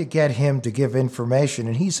trying to get him to give information,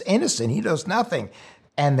 and he's innocent. He knows nothing.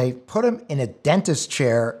 And they put him in a dentist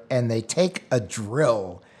chair, and they take a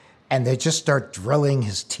drill, and they just start drilling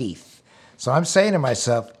his teeth. So I'm saying to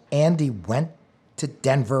myself, Andy went to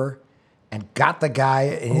Denver and got the guy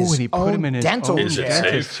in his own dental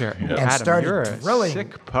chair and Adam, started you're drilling. A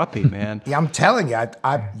sick puppy, man. Yeah, I'm telling you,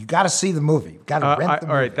 you got to see the movie. You got to rent the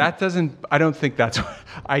movie. All right,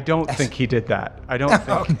 I don't think he did that. I don't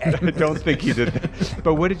think he did that.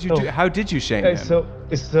 But what did you do? How did you shame him?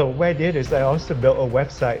 So what I did is I also built a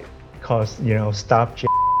website called, stopj.com.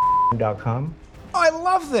 Oh, I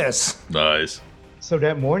love this. Nice. So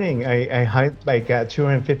that morning, I got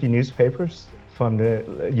 250 newspapers from the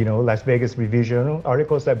Las Vegas Review-Journal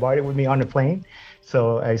articles. I brought it with me on the plane,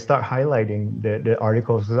 so I start highlighting the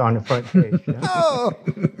articles on the front page. Oh.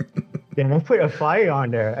 Then I put a flyer on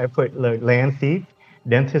there. I put land thief,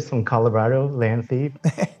 dentist from Colorado, land thief.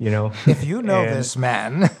 If you know this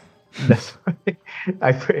man. That's right.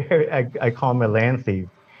 I call him a land thief.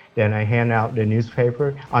 Then I hand out the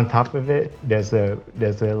newspaper. On top of it, there's a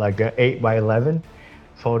like a 8x11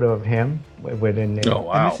 photo of him with a name. Oh,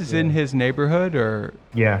 wow. And this is in his neighborhood, or?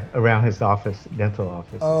 Yeah, around his office, dental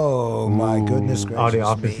office. Oh my goodness gracious! All the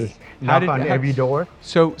offices. Me. Knock on every door.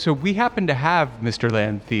 So we happen to have Mr.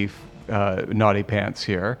 Land Thief, Naughty Pants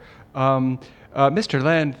here. Mr.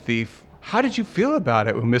 Land Thief, how did you feel about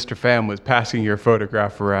it when Mr. Pham was passing your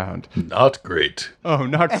photograph around? Not great. Oh,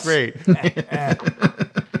 not great.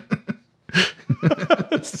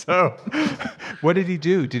 So, what did he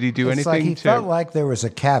do? Did he do It's anything? like he felt like there was a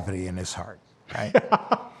cavity in his heart, right?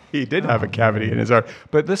 He did have a cavity in his heart.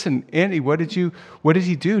 But listen, Andy, what did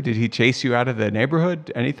he do? Did he chase you out of the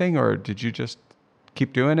neighborhood, anything, or did you just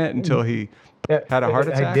keep doing it until he had a heart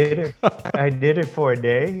attack? I did it for a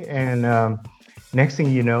day, and next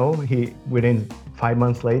thing you know, within 5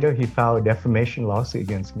 months later, he filed a defamation lawsuit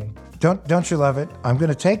against me. Don't you love it? I'm going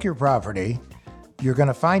to take your property. You're going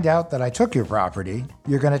to find out that I took your property.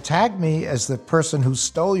 You're going to tag me as the person who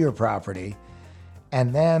stole your property.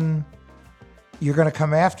 And then you're going to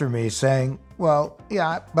come after me saying, well,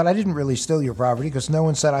 yeah, but I didn't really steal your property because no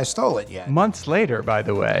one said I stole it yet. Months later, by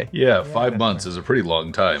the way. Yeah, 5 months is a pretty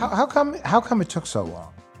long time. How come it took so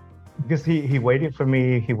long? Because he waited for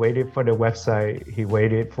me. He waited for the website. He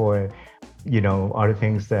waited for, all the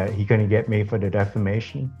things that he couldn't get me for the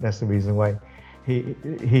defamation. That's the reason why.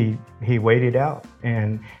 He waited out,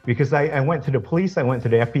 and because I went to the police, I went to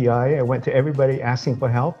the FBI, I went to everybody asking for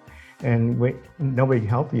help, and nobody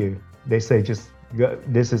helped you. They say just go,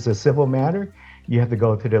 this is a civil matter. You have to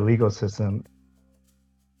go to the legal system.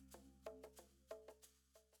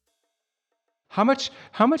 How much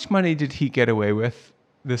money did he get away with,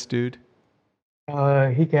 this dude?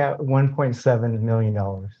 He got $1.7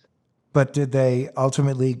 million. But did they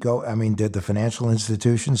ultimately did the financial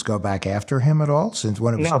institutions go back after him at all?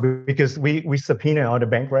 No, because we subpoenaed all the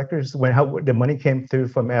bank records. When the money came through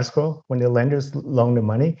from escrow, when the lenders loaned the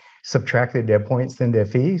money, subtracted their points and their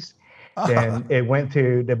fees, and it went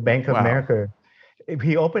to the Bank of America.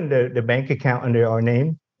 He opened the bank account under our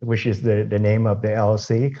name, which is the name of the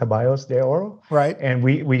LLC, Caballos de Oro. Right. And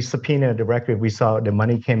we subpoenaed the record. We saw the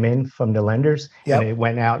money came in from the lenders, and it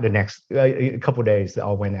went out the next a couple of days. It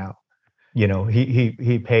all went out.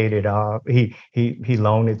 He paid it off. He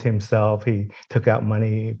loaned it to himself. He took out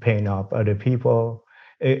money paying off other people.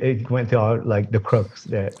 It went to all like the crooks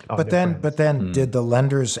that. But then, did the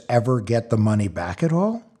lenders ever get the money back at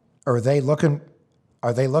all? Or are they looking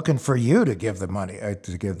for you to give the money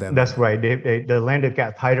to give them? That's right. The lender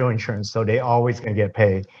got title insurance, so they always gonna get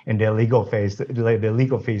paid, and their legal fees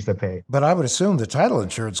to pay. But I would assume the title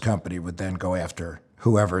insurance company would then go after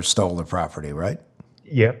whoever stole the property, right?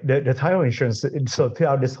 Yeah, the title insurance. So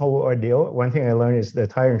throughout this whole ordeal, one thing I learned is the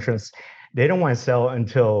title insurance, they don't want to sell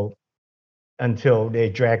until they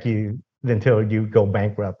drag you, until you go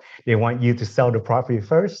bankrupt. They want you to sell the property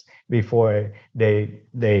first before they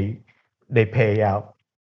pay out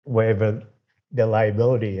whatever the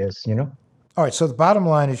liability is. All right. So the bottom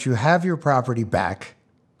line is you have your property back,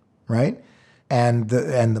 right? And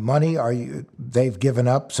the money they've given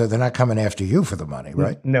up, so they're not coming after you for the money,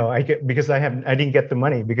 right? No, I didn't get the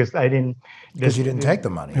money because I didn't. Because you didn't take the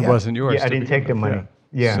money. It wasn't yours. Yeah, I didn't take the money.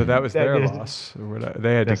 Yeah. So that was their loss.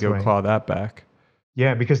 They had to go claw that back.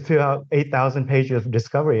 Yeah, because to 8,000 pages of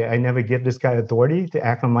discovery, I never give this guy authority to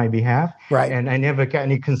act on my behalf. Right. And I never got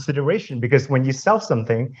any consideration, because when you sell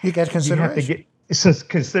something, you get consideration. Since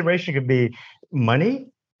consideration could be money,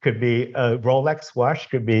 could be a Rolex watch,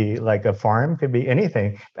 could be like a farm, could be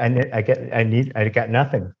anything. And I got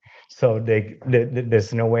nothing. So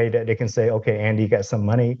there's no way that they can say, okay, Andy got some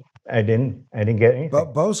money. I didn't get anything.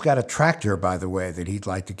 But Bo's got a tractor, by the way, that he'd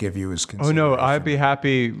like to give you as consideration. Oh no, I'd be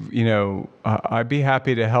happy. I'd be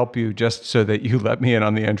happy to help you, just so that you let me in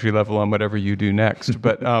on the entry level on whatever you do next.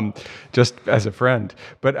 But just as a friend.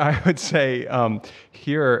 But I would say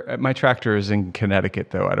here, my tractor is in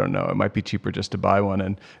Connecticut, though. I don't know. It might be cheaper just to buy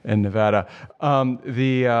one in Nevada.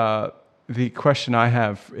 The question I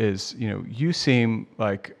have is, you seem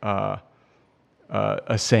like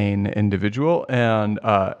a sane individual and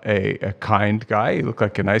a kind guy. You look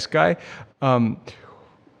like a nice guy.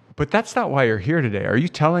 But that's not why you're here today. Are you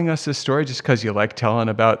telling us this story just because you like telling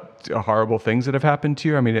about horrible things that have happened to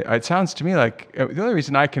you? I mean, it sounds to me like the only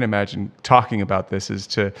reason I can imagine talking about this is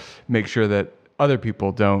to make sure that other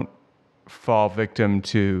people don't fall victim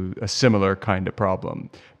to a similar kind of problem.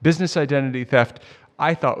 Business identity theft,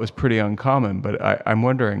 I thought was pretty uncommon, but I'm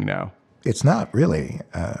wondering now. It's not really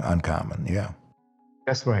uncommon, yeah.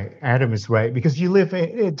 That's right. Adam is right. Because you live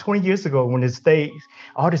in 20 years ago when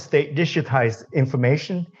all the state digitized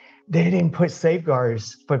information, they didn't put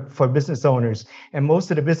safeguards for business owners. And most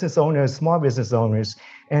of the business owners, small business owners,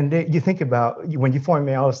 and you think about when you form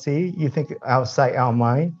an LLC, you think outside, out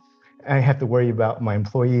mind. I have to worry about my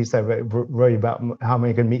employees. I worry about how am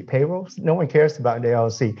I going to meet payrolls. No one cares about the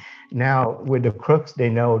LLC. Now with the crooks, they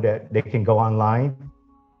know that they can go online,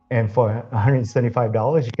 and for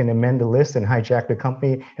 $175, you can amend the list and hijack the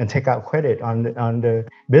company and take out credit on the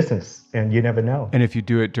business, and you never know. And if you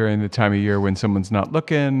do it during the time of year when someone's not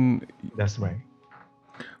looking, that's right.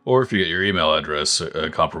 Or if you get your email address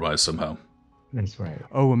compromised somehow. That's right.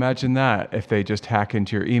 Oh, imagine that if they just hack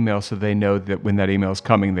into your email so they know that when that email is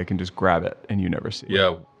coming, they can just grab it and you never see it.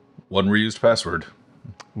 Yeah, one reused password.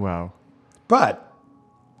 Wow. But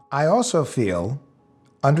I also feel,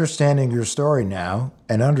 understanding your story now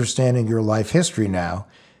and understanding your life history now,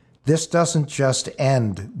 this doesn't just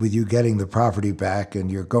end with you getting the property back and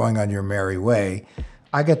you're going on your merry way.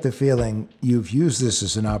 I get the feeling you've used this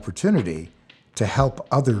as an opportunity to help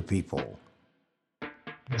other people.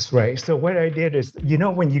 That's right. So what I did is,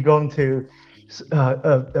 when you go into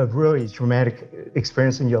a really traumatic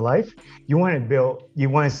experience in your life, you want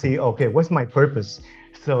to see, okay, what's my purpose?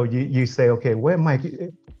 So you say, okay, why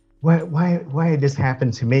did this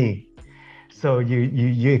happen to me? So you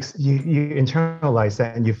internalize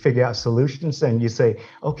that and you figure out solutions and you say,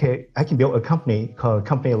 okay, I can build a company called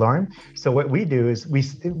Company Alarm. So what we do is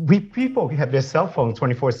we people have their cell phone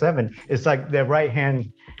 24/7. It's like their right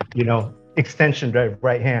hand, extension, their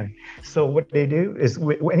right hand. So what they do is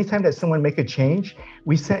anytime that someone make a change,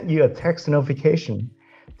 we send you a text notification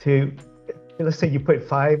to, let's say you put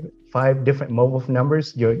five different mobile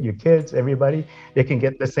numbers, your kids, everybody, they can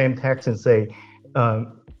get the same text and say,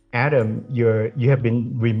 Adam, you have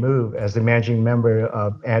been removed as the managing member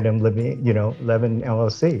of Adam Levine, Levin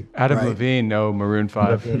LLC. Adam Right. Levine, no, Maroon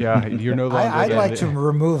 5. Levine. Yeah, you're no longer. I'd like to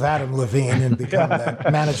remove Adam Levine and become the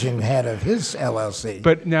managing head of his LLC.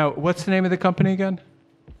 But now, what's the name of the company again?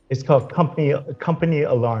 It's called Company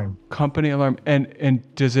Alarm. Company Alarm. And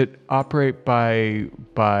does it operate by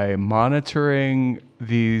monitoring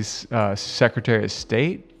these Secretary of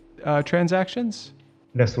State transactions?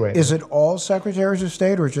 That's right. Is it all secretaries of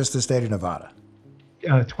state or just the state of Nevada?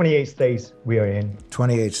 28 states we are in.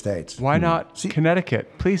 28 states. Why not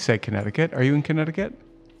Connecticut? Please say Connecticut. Are you in Connecticut?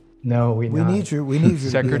 No, We need you. We need you.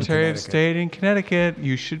 Secretary of State in Connecticut.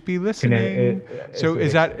 You should be listening. So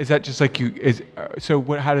is that just like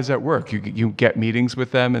how does that work? You get meetings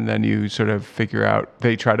with them and then you sort of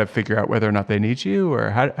they try to figure out whether or not they need you,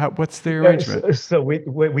 or what's the arrangement? So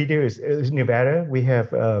what we do is Nevada,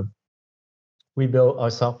 we built our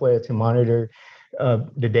software to monitor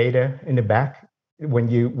the data in the back. When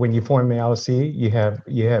you form an LLC, you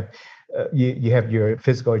have your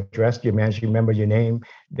physical address, your managing member, your name.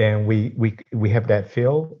 Then we have that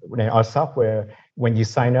field. Then our software, when you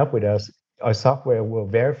sign up with us, our software will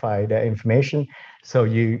verify that information. So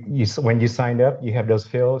when you signed up, you have those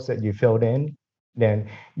fields that you filled in. Then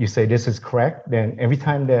you say this is correct. Then every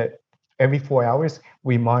 4 hours,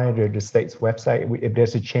 we monitor the state's website. If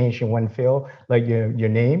there's a change in one field, like your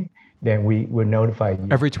name, then we will notify you.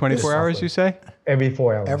 Every 24 hours, you say? Every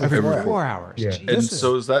 4 hours. Every 4 hours. Yeah. And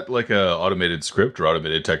so is that like a automated script or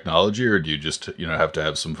automated technology, or do you just have to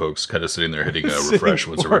have some folks kind of sitting there hitting a refresh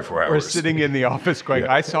once every 4 hours? Or sitting in the office going,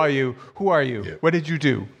 I saw you. Who are you? Yeah. What did you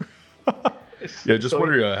do? Yeah, just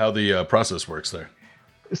wondering how the process works there.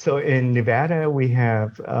 So in Nevada, we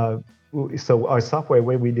have, so our software,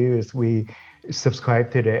 what we do is we subscribe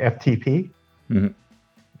to the FTP,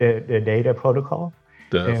 the data protocol.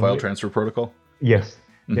 The file transfer protocol? Yes.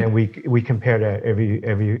 Then we compare that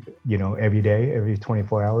every day, every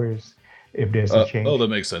 24 hours, if there's a change. Oh, that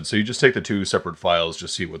makes sense. So you just take the two separate files,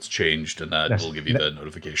 just see what's changed, and that will give you the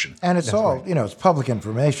notification. And it's all, it's public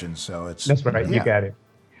information, so it's... That's right. You got it.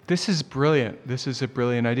 This is brilliant. This is a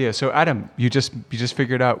brilliant idea. So Adam, you just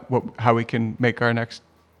figured out how we can make our next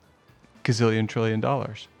gazillion trillion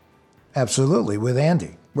dollars. Absolutely, with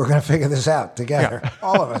Andy. We're going to figure this out together,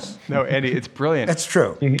 all of us. No, Andy, it's brilliant. It's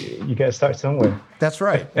true. You got to start somewhere. That's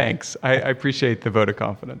right. Thanks. I appreciate the vote of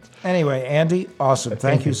confidence. Anyway, Andy, awesome.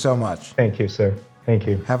 Thank you so much. Thank you, sir. Thank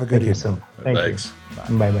you. Have a good evening. Thanks.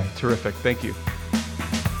 You. Bye-bye. Terrific. Thank you.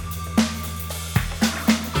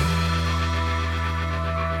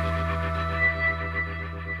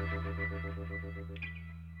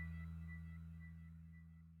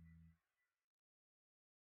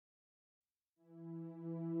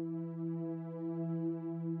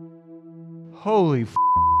 Holy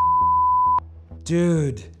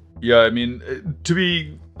Dude. Yeah, I mean, to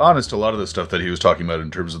be honest, a lot of the stuff that he was talking about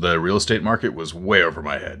in terms of the real estate market was way over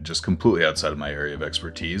my head, just completely outside of my area of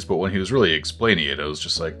expertise. But when he was really explaining it, I was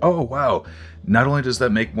just like, oh, wow. Not only does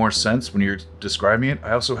that make more sense when you're describing it,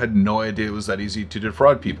 I also had no idea it was that easy to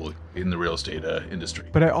defraud people in the real estate industry.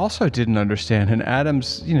 But I also didn't understand, and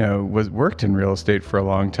Adam's, worked in real estate for a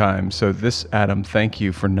long time. So this, Adam, thank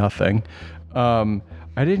you for nothing.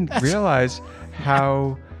 I didn't realize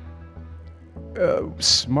how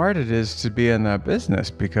smart it is to be in that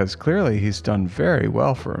business, because clearly he's done very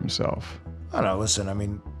well for himself. Oh, no, listen, I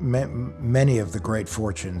mean, many of the great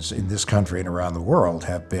fortunes in this country and around the world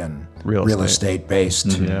have been real estate based.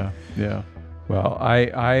 Mm-hmm. Yeah. Well,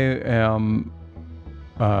 I am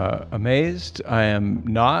amazed. I am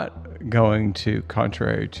not going to,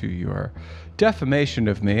 contrary to your defamation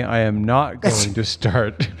of me, I am not going to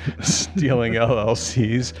start stealing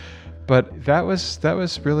LLCs. But that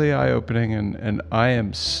was really eye-opening, and I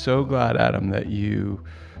am so glad, Adam, that you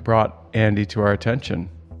brought Andy to our attention.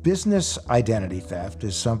 Business identity theft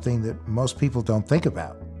is something that most people don't think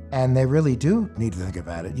about, and they really do need to think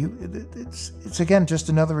about it. It's again just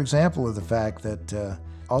another example of the fact that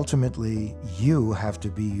ultimately you have to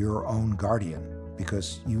be your own guardian,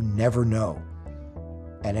 because you never know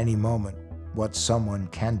at any moment what someone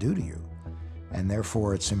can do to you, and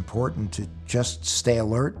therefore it's important to just stay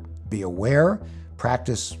alert, be aware,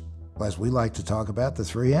 practice, as we like to talk about, the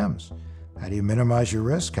 3 M's. How do you minimize your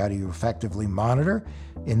risk? How do you effectively monitor?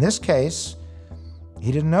 In this case,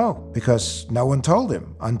 he didn't know because no one told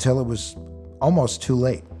him until it was almost too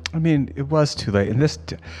late. I mean, it was too late. And this,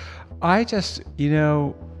 I just,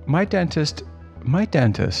 my dentist,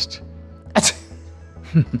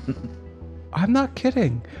 I'm not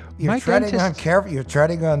kidding. You're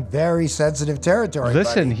treading on very sensitive territory.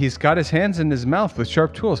 Listen, buddy. He's got his hands in his mouth with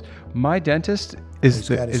sharp tools. My dentist He's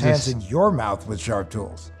got his hands in your mouth with sharp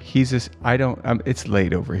tools. It's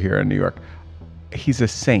late over here in New York. He's a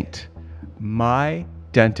saint. My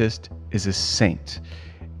dentist is a saint.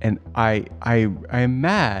 And I am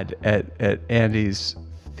mad at Andy's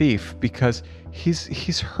thief because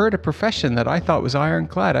he's hurt a profession that I thought was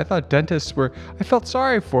ironclad. I thought dentists I felt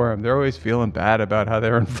sorry for him. They're always feeling bad about how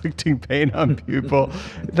they're inflicting pain on people.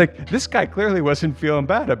 Like, this guy clearly wasn't feeling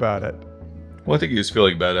bad about it. Well, I think he was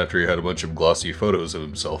feeling bad after he had a bunch of glossy photos of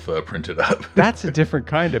himself printed up. That's a different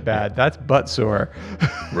kind of bad. That's butt sore.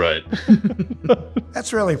 Right.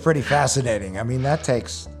 That's really pretty fascinating. I mean, that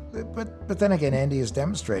takes... But then again, Andy has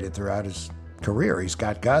demonstrated throughout his career he's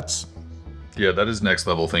got guts. Yeah, that is next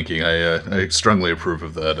level thinking. I strongly approve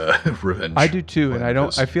of that revenge. I do too, and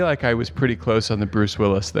I feel like I was pretty close on the Bruce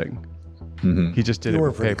Willis thing. Mm-hmm. He just did it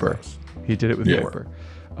with paper. Close. He did it with paper.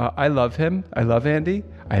 I love him. I love Andy.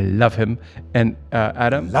 I love him. And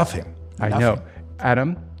Adam. Love him. I know.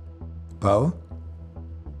 Adam. Bo.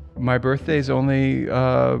 My birthday's only,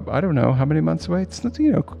 I don't know, how many months away? It's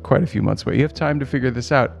quite a few months away. You have time to figure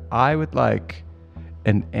this out. I would like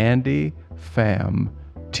an Andy Pham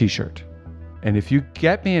t-shirt. And if you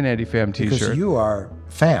get me an Andy Pham t-shirt... Because you are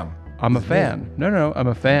Pham. I'm a fan. No, I'm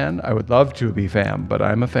a fan. I would love to be Pham, but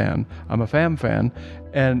I'm a fan. I'm a Pham fan.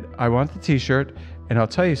 And I want the t-shirt, and I'll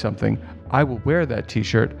tell you something. I will wear that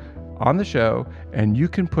t-shirt on the show, and you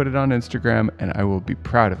can put it on Instagram, and I will be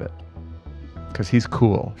proud of it. Because he's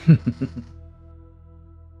cool.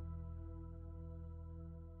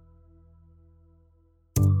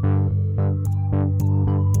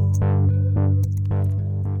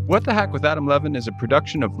 What the Hack with Adam Levin is a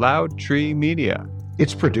production of Loud Tree Media.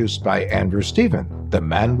 It's produced by Andrew Stephen, the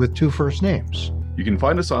man with 2 first names. You can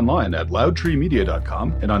find us online at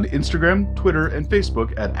loudtreemedia.com and on Instagram, Twitter, and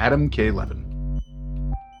Facebook at Adam K. Levin.